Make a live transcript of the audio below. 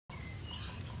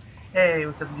Hey,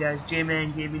 what's up you guys?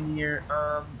 J-Man Gaming here.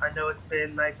 I know it's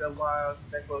been like a while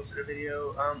since I posted a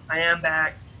video. I am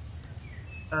back.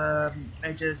 I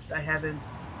haven't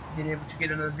been able to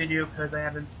get another video because I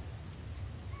haven't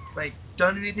like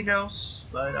done anything else.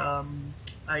 But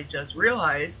I just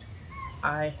realized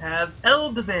I have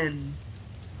eldevin,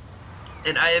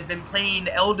 and I have been playing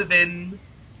eldevin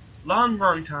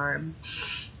long time.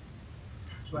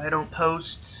 So I don't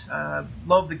post.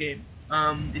 Love the game.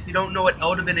 If you don't know what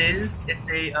eldevin is, it's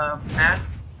a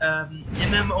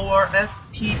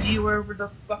MMORPG, wherever the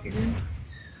fuck it is.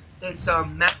 It's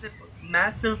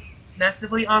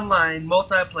massively online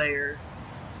multiplayer,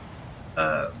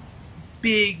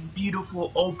 big,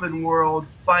 beautiful, open world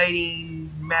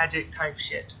fighting magic type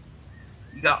shit.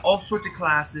 You got all sorts of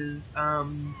classes.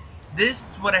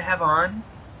 What I have on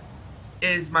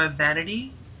is my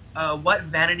vanity. What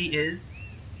vanity is?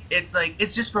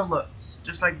 It's just for looks,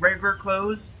 just like regular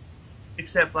clothes,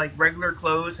 except like regular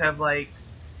clothes have like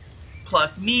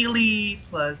plus melee,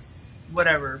 plus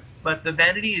whatever, but the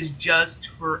vanity is just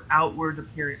for outward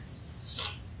appearance.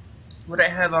 What I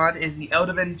have on is the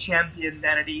eldevin champion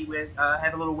vanity with, I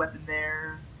have a little weapon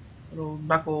there, little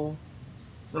knuckle,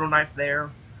 little knife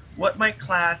there. What my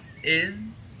class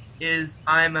is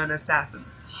I'm an assassin.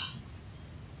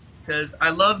 Because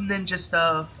I love ninja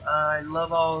stuff, I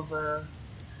love all the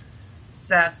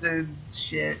assassin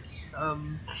shit.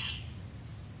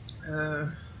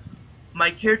 My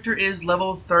character is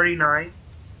level 39.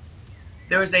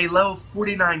 There is a level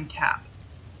 49 cap.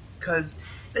 Because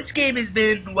this game has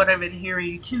been, what I've been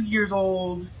hearing, 2 years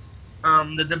old.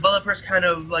 The developers kind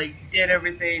of like did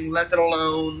everything, left it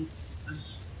alone.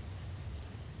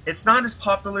 It's not as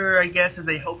popular, I guess, as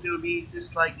they hoped it would be.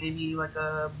 Just like maybe like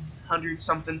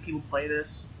 100-something people play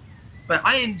this. But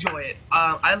I enjoy it.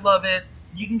 I love it.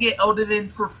 You can get eldevin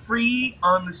for free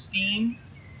on the Steam.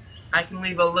 I can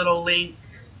leave a little link.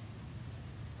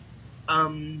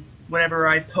 Whenever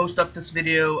I post up this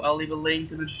video, I'll leave a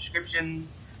link in the description.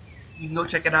 You can go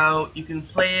check it out. You can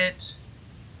play it.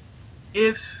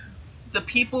 If the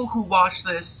people who watch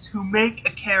this, who make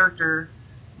a character,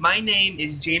 my name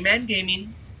is J-Man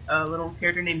Gaming, a little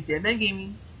character named J-Man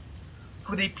Gaming.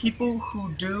 For the people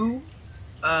who do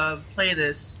play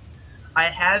this, I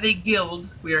have a guild.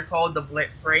 We are called the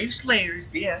Brave Slayers.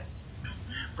 Yes,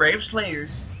 Brave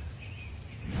Slayers.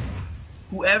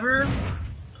 Whoever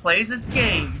plays this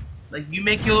game, like you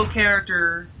make your little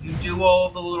character, you do all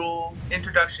the little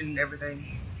introduction and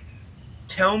everything.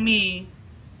 Tell me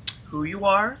who you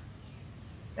are,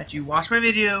 that you watched my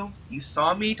video, you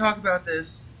saw me talk about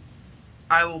this.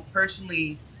 I will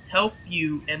personally help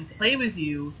you and play with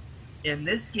you in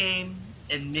this game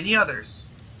and many others.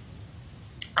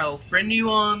 I'll friend you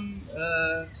on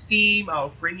Steam, I'll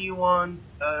friend you on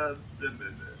the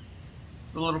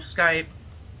little Skype,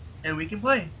 and we can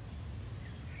play.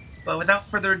 But without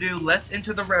further ado, let's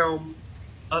enter the realm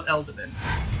of eldevin.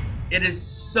 It is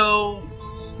so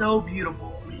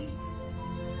beautiful. I mean,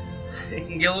 it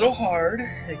can get a little hard.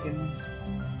 It can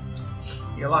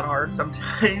get a lot hard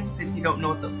sometimes if you don't know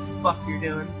what the fuck you're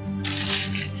doing.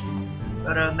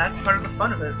 But that's part of the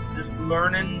fun of it. Just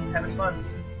learning, having fun.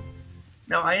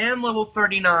 Now, I am level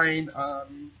 39,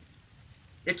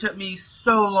 it took me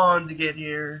so long to get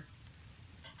here.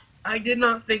 I did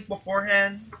not think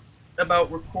beforehand about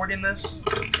recording this.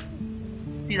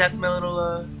 See, that's my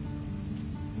little,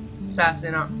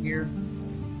 assassin out here.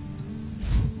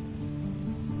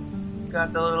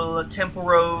 Got the little temple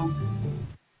robe,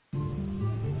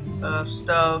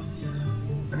 stuff.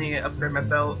 I need to upgrade my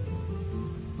belt.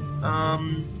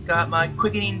 Got my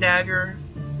quickening dagger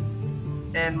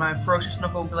and my ferocious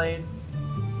knuckle blade.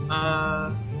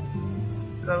 Got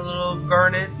a little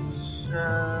garnet,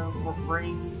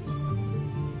 rings.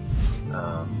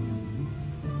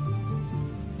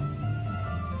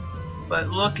 But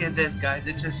look at this, guys.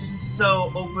 It's just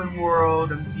so open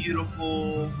world and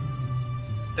beautiful.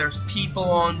 There's people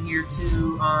on here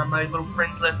too. My little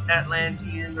friends left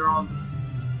Atlantean. They're all.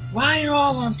 Why are you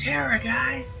all on Terra,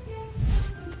 guys?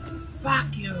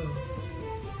 Fuck you.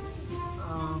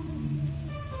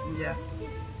 Yeah.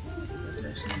 Let's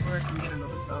actually see where I can get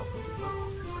another belt.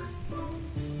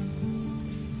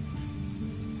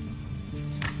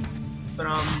 But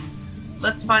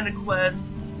let's find a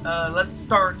quest. Let's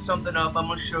start something up. I'm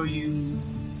gonna show you.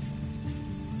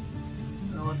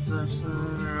 What's this?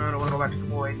 I don't wanna go back to the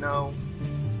void. No.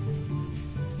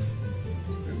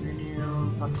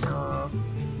 Menu. Fuck off.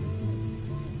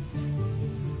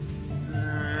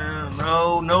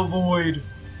 No void.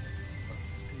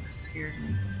 It scares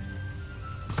me.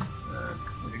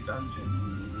 Complete a dungeon.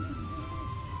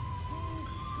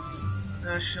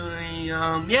 Actually,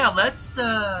 yeah, let's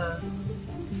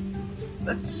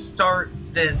start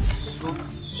this. We'll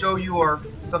show you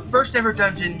the first ever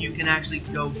dungeon you can actually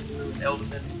go to in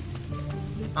Eldevin.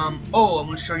 Oh, I'm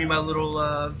gonna show you my little,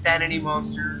 vanity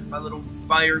monster, my little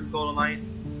fire golem mine.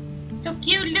 So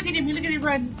cute, look at him, look at he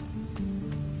runs.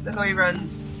 Look how he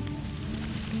runs.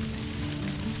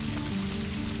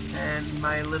 And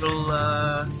my little,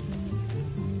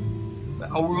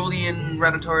 Aurelian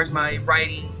Redditor is my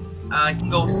riding. I can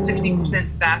go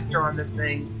 60% faster on this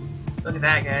thing. Look at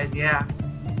that, guys, yeah.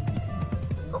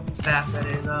 Look how fast that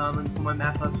is. I'm gonna put my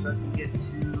map up so I can get to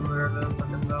wherever the fuck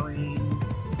I'm going.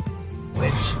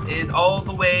 Which is all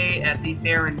the way at the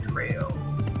Baron Trail.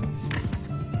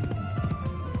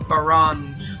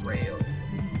 Baron Trail.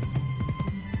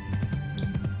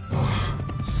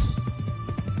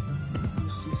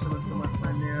 See someone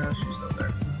find there. She's still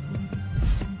there.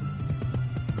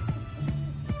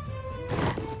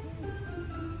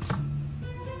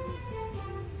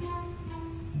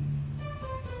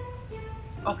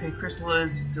 Okay, Crystal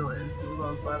is still in. It was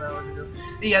on 5 hours ago.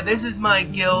 But yeah, this is my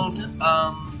guild.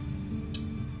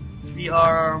 We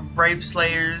are Brave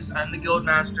Slayers. I'm the guild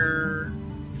master.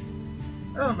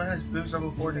 Oh, my has boost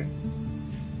level 40.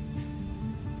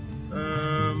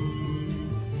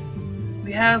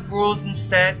 We have rules and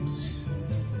stats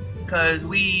because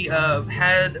we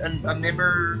had a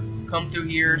member come through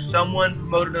here. Someone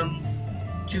promoted him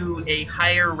to a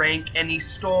higher rank, and he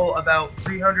stole about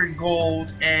 300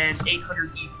 gold and 800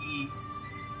 EP.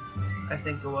 I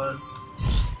think it was.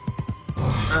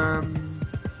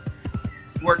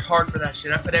 Worked hard for that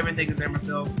shit. I put everything in there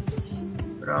myself.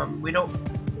 But we don't.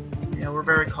 Yeah, we're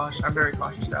very cautious. I'm very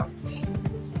cautious now.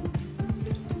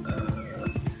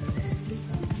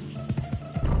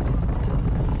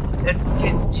 Let's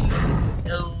get to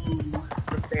the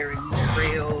Baron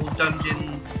Trail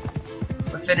dungeon.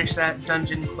 I'll finish that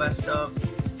dungeon quest up.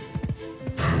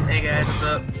 Hey guys, what's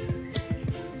up?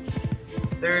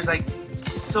 There's like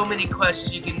so many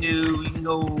quests you can do. You can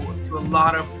go to a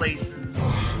lot of places.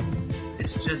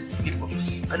 It's just beautiful.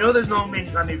 I know there's no many.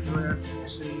 Not many people there.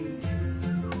 Actually,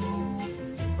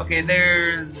 okay,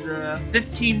 there's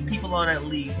 15 people on at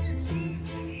least.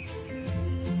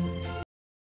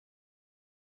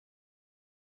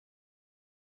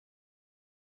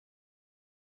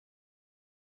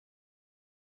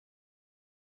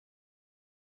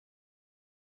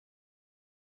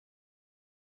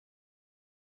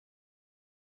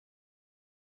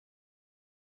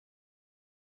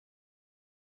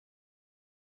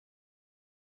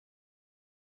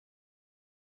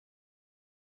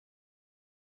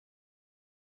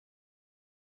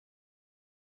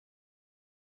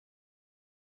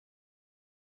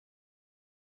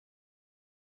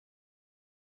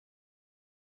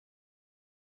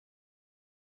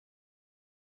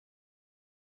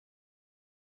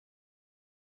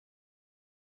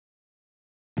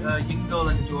 You can go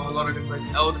like into a lot of different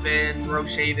eldevin,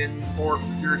 Roshaven, Fort,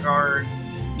 Pure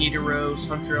Nidero,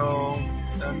 Suntrail,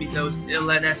 Mythos,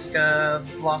 Ilenesca,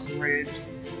 Blossom Ridge,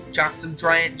 Jackson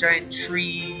Giant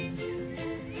Tree.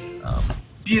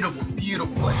 Beautiful,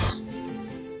 beautiful place.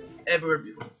 Everywhere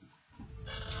beautiful.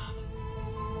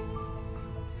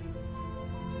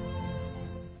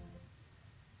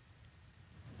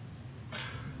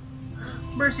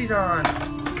 Mercy's on.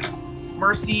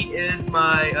 Mercy is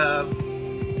my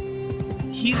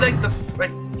he's like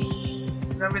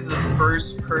probably the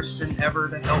first person ever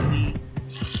to help me.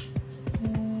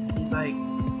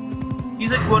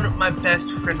 He's like one of my best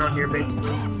friend on here,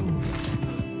 basically.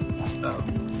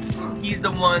 He's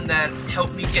the one that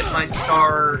helped me get my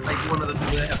star, like one of the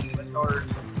people that helped me get my stars.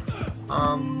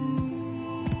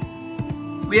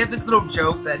 We have this little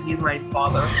joke that he's my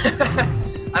father.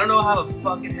 I don't know how the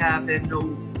fuck it happened.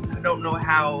 No, I don't know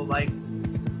how, like,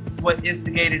 what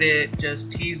instigated it.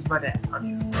 Just he's my dad on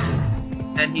here,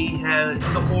 and he has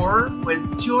a horror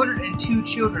with 202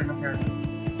 children apparently.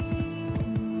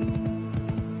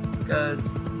 Because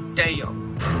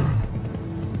damn.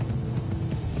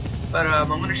 But I'm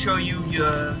gonna show you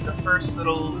the first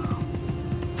little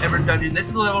ever dungeon. This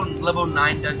is a level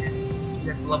 9 dungeon. You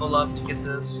have to level up to get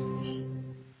this.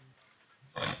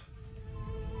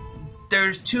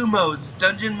 There's 2 modes,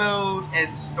 dungeon mode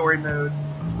and story mode.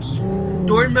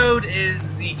 Story mode is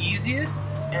the easiest,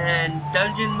 and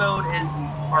dungeon mode is the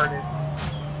hardest.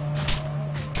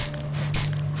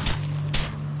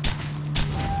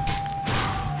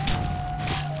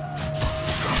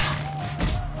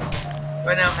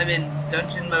 Right now I'm in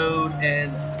dungeon mode,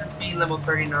 and since being level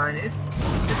 39, it's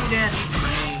pretty damn easy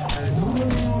for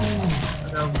me.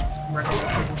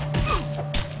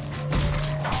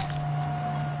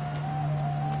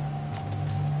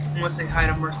 I'm gonna say hi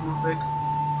to Mercy real quick.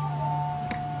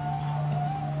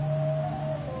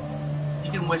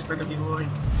 You can whisper to people, like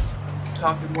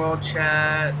talk in world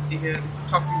chat. You can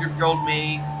talk to your guild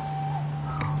mates.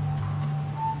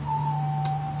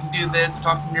 You can do this,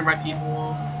 talk to nearby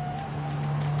people.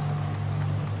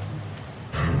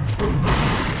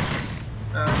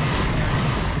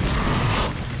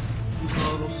 Use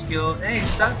a little skill. Hey,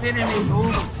 stop hitting me,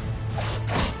 fool!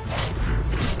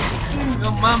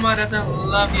 Your mama doesn't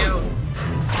love you.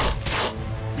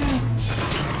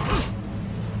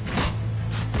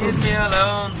 Leave me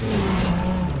alone.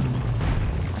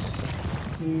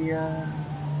 See,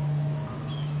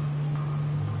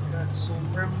 got some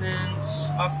remnants,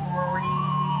 aquamarine,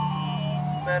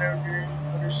 better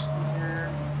sphere.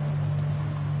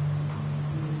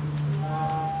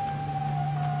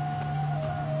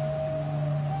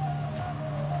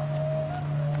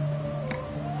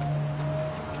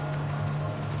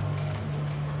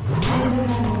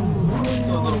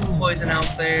 Throw a little poison out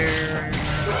there.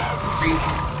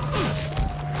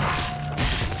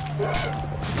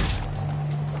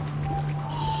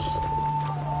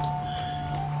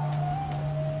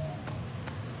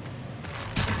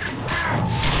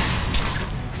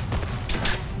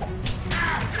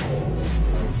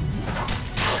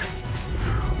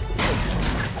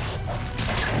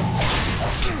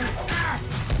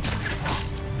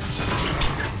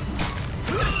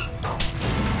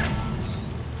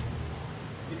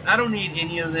 I don't need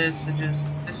any of this.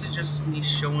 This is just me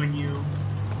showing you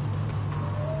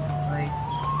like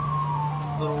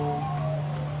little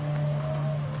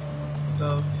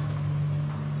stuff.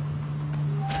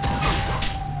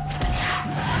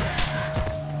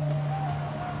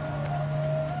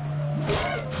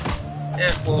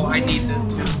 Yeah, well, I need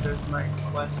this too because my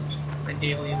quest, my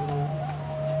daily little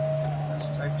quest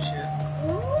type shit.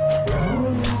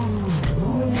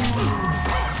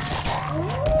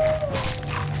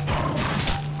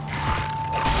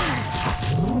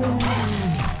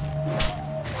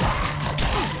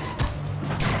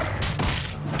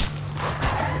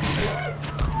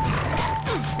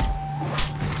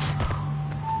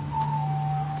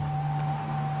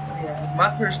 My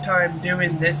first time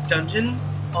doing this dungeon,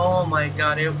 oh my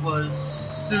god, it was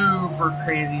super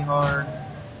crazy hard.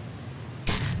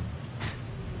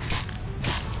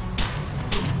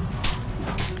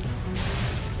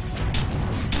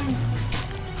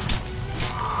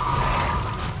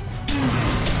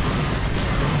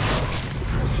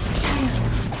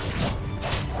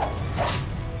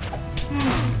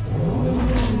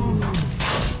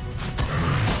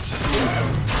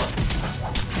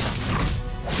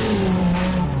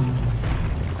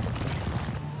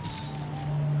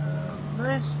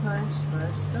 Nice.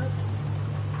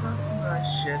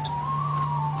 Nice shit.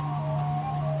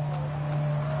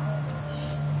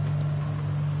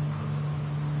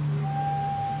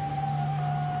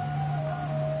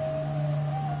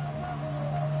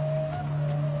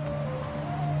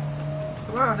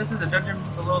 Wow, this is a dungeon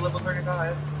below level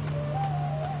 35.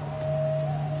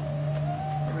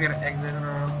 And we gotta exit on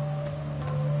our own.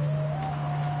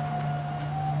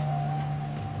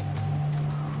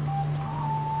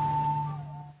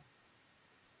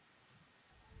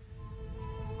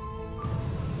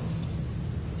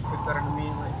 Better to me,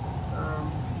 like,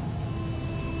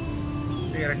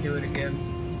 we gotta do it again.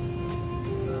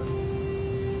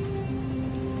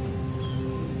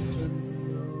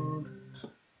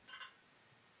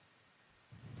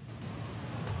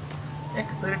 Yeah,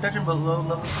 complete a dungeon below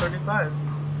level 35.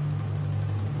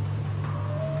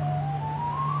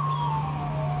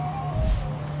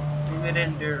 Maybe I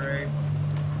didn't do it right.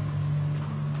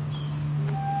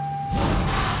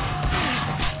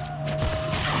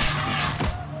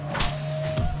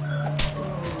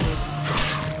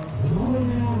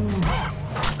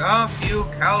 Off you,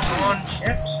 Calgon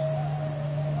shit!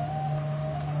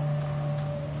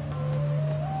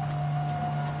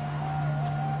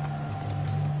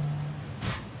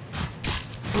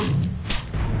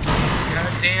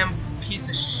 Goddamn piece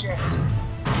of shit!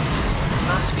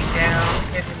 Knocks me down,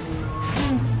 hitting me.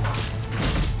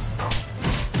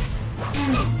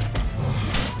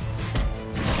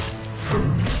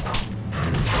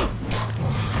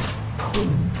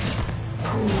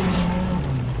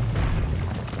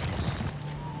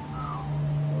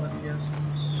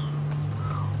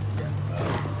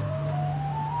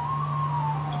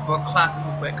 Classes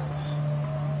real quick.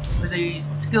 There's a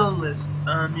skill list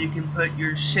you can put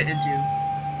your shit into.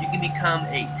 You can become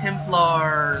a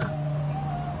Templar.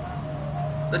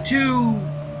 The two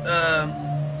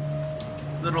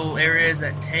little areas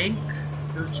that tank,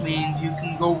 which means you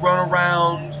can go run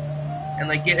around and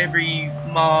like get every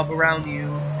mob around you,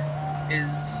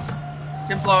 is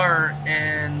Templar,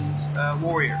 and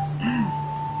Warrior.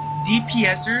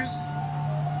 DPSers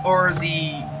are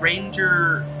the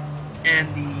Ranger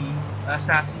and the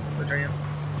Assassin, which I am.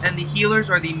 And the healers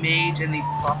are the Mage and the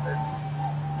Prophet.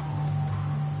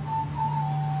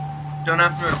 Don't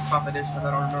ask me what a Prophet is because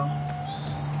I don't know.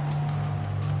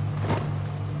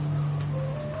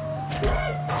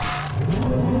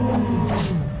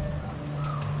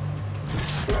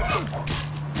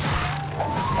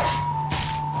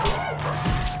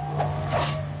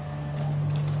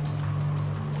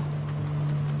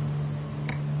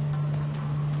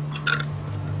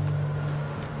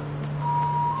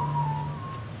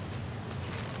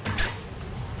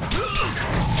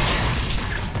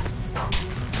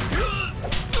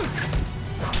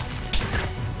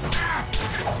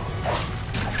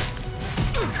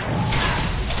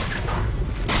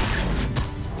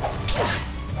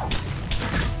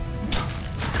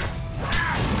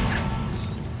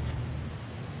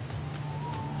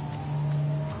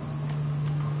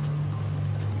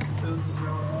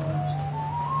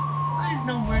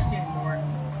 No mercy anymore.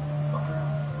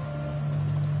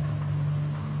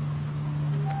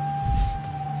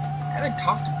 I haven't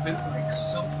talked to Boo for like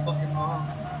so fucking long.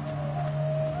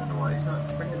 I don't know why he's not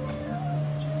bringing me in.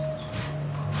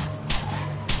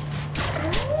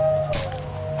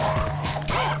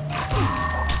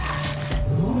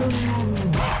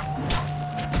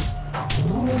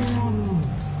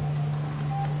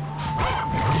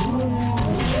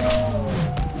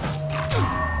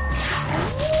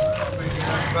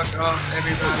 Fuck off,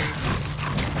 everybody.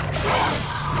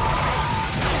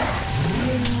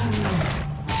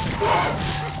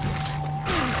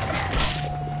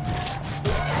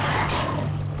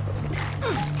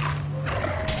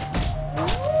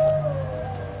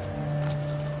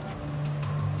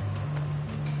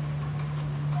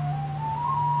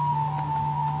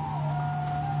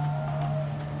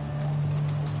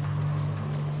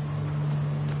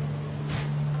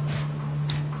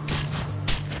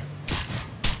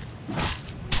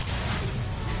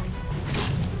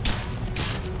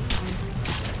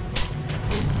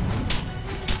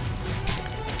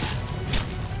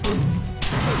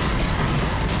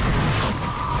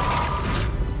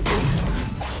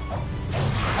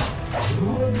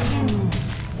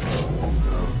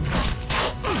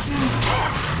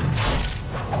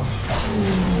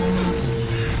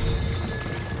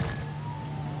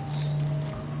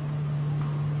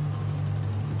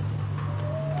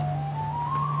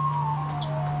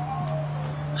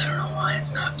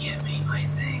 It's not giving me my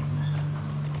thing.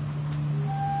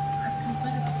 I've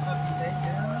completed the fucking thing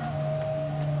now.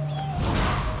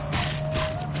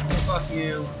 Fuck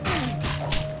you.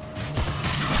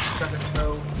 Suck a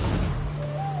toe.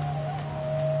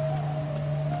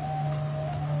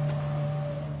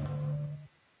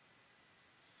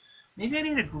 Maybe I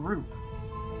need a group.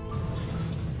 I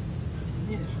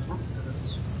need a group for this.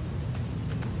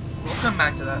 We'll come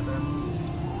back to that then.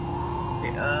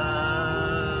 Okay,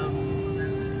 I'll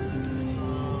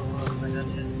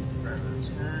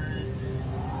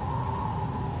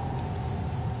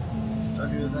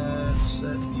do that,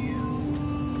 set you.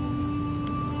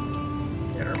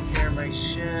 Gotta repair my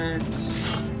shit.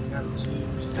 Got to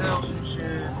sell some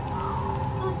shit.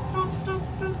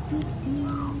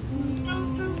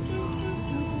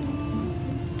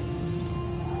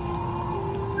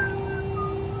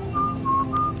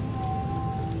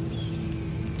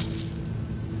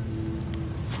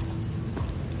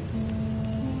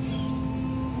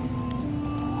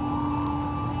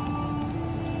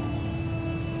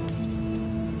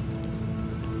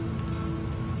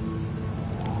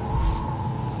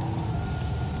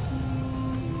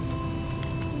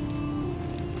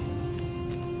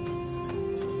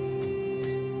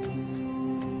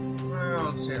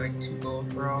 Say like 2 gold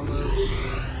for all those.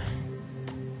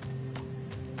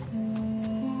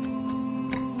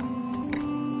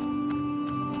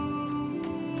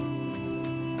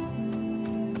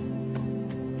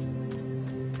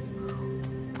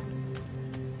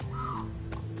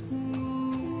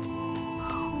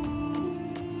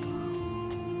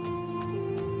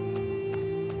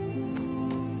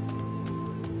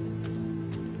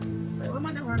 Wait, what am I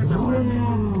running about?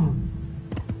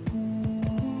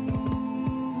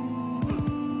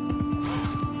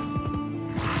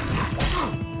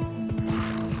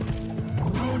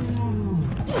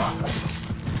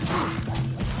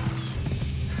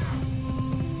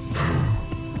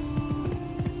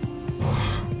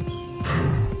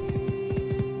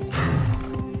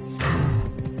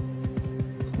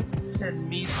 Said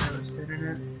Mythos, didn't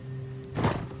it?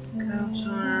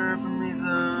 Counselor for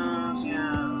Mythos,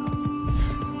 yeah.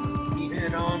 You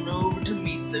head on over to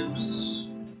Mythos.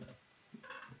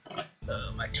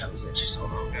 toes itch.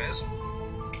 Hold on, guys.